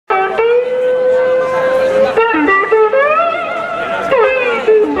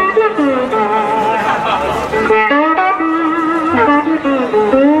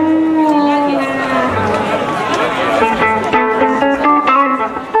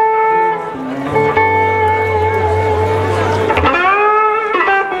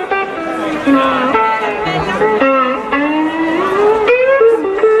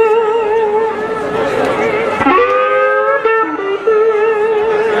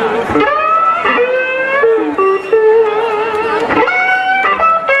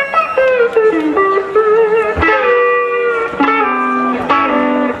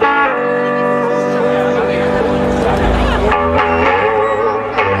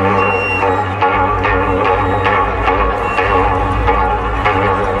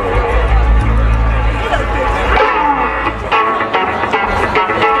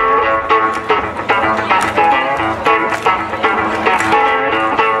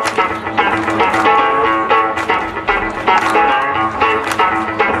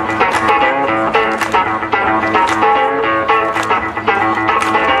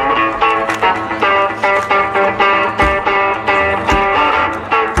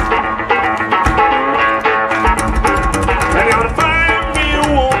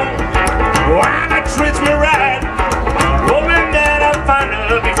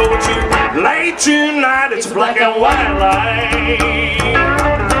white light,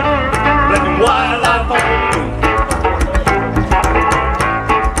 black and white light for me.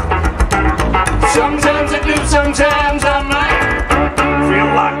 Sometimes I do, sometimes I might feel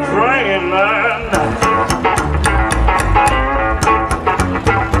like crying at night.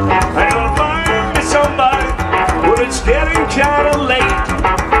 And I'll find me somebody when it's getting kinda late.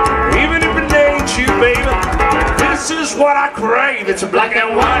 Even if it ain't you, baby, this is what I crave. It's a black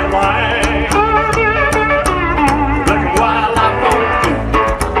and white light, black and white light for me.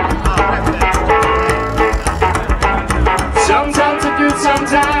 Sometimes I do,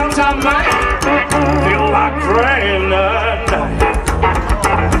 sometimes I might feel like crying at night.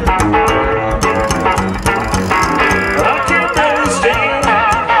 I can't understand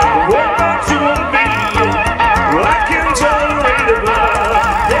what makes you wanna be. I can't tolerate it,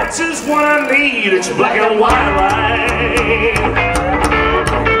 but that's just what I need. It's a black and white light,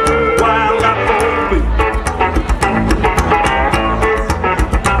 white light for me.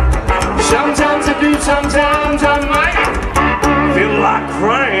 Sometimes I do, sometimes I might feel like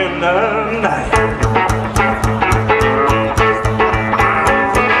crying at night.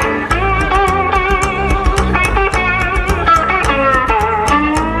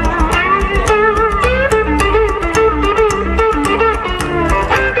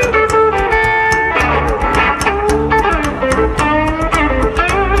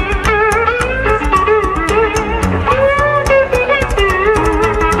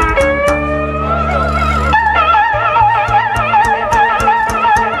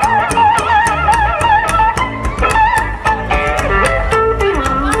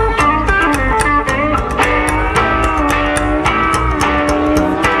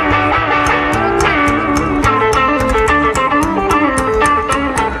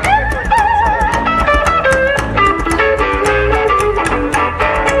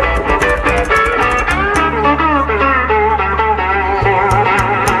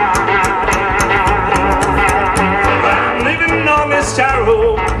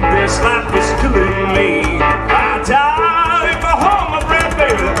 This life is killing me. I die if I hold my breath,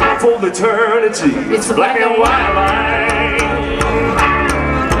 baby, for eternity. It's a black and white light,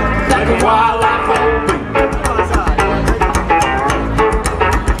 black and white light for me.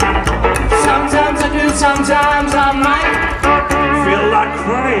 Sometimes I do, sometimes I might feel like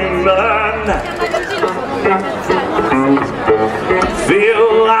crying at night.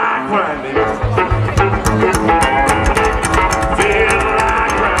 Feel like crying, baby.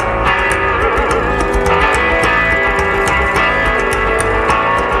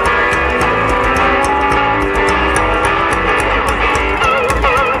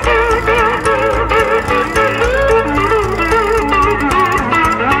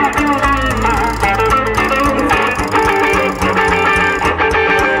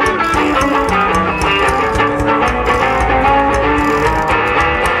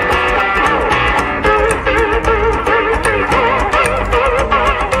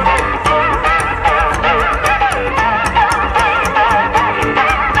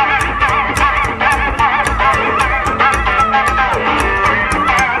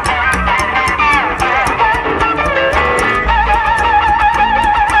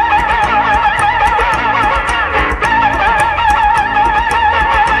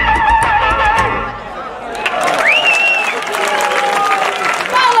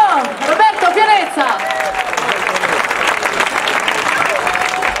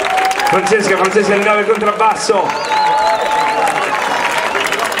 Francesca il 9 contrabbasso.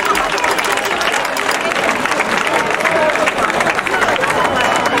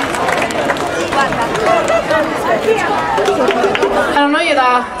 Allora, noi è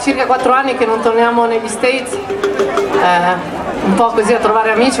da circa 4 anni che non torniamo negli States, un po' così a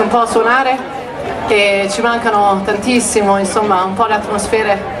trovare amici, un po' a suonare, e ci mancano tantissimo, insomma, un po' le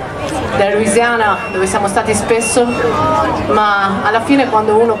atmosfere della Louisiana dove siamo stati spesso, ma alla fine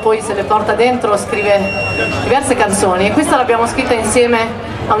quando uno poi se le porta dentro scrive diverse canzoni, e questa l'abbiamo scritta insieme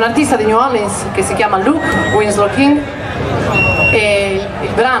a un artista di New Orleans che si chiama Luke Winslow King, e il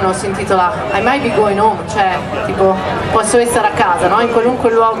brano si intitola I Might Be Going Home, cioè tipo posso essere a casa, no? In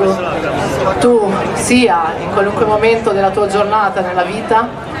qualunque luogo tu sia, in qualunque momento della tua giornata, nella vita,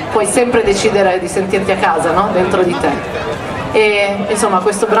 puoi sempre decidere di sentirti a casa, no? Dentro di te. E insomma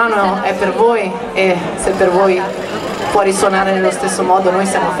questo brano è per voi, e se per voi può risuonare nello stesso modo noi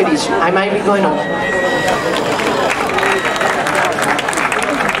siamo felici. I Might Be Going Home.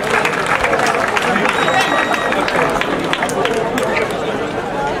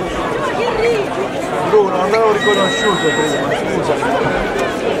 Bruno, non l'avevo riconosciuto prima, scusa.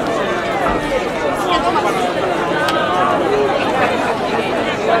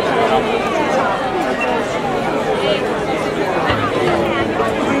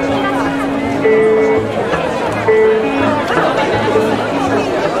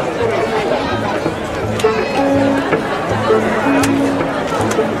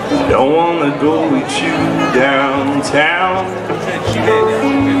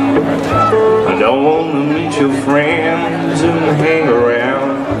 don't want to meet your friends and hang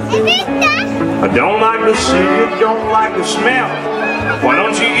around. I don't like to see you, don't like the smell. Why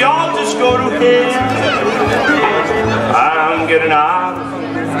don't you y'all just go to hell? I'm getting out,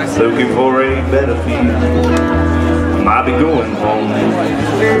 looking for a better field. I might be going home.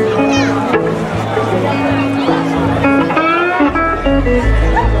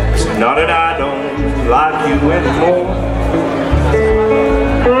 It's not that I don't like you anymore.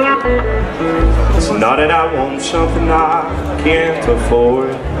 It's not that I want something I can't afford.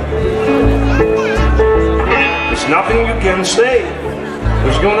 There's nothing you can say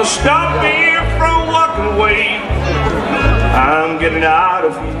that's gonna stop me from walking away. I'm getting out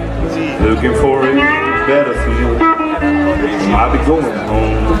of here, looking for a better field. I'll be going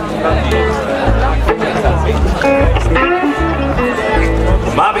home.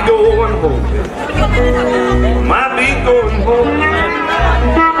 Might be going home. Might be going home.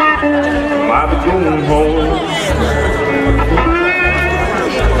 Might be going home.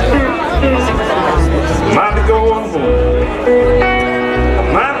 Might be going home.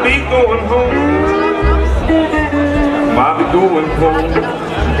 Might be going home. Might be going home.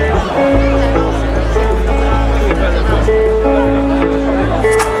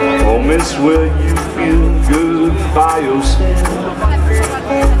 Home is where you feel good by yourself.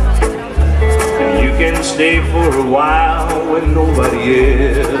 And you can stay for a while when nobody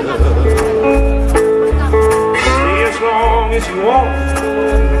else. Stay as long as you want,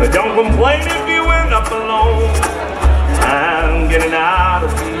 but don't complain if you end up alone. I'm getting out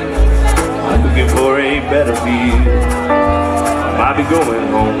of here, looking for a better view. I might be going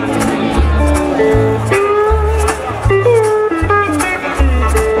home.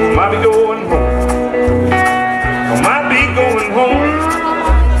 I might be going home. I might be going home.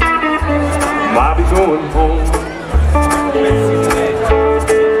 I might be going home.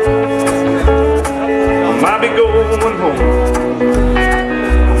 I might be going home.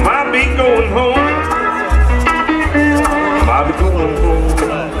 I might be going home. I might be going home.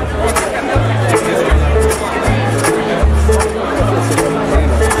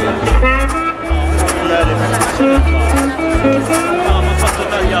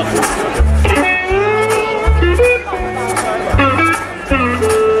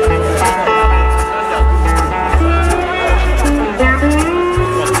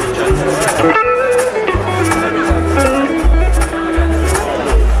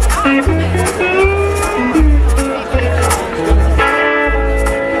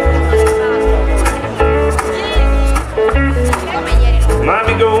 Might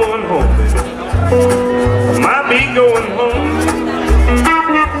be going home, baby. Might be going home.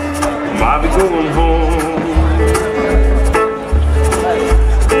 Might be going home.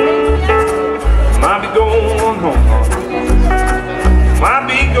 Might be going home. Might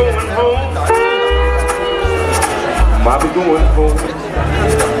be going home. Might be going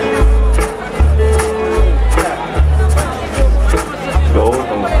home.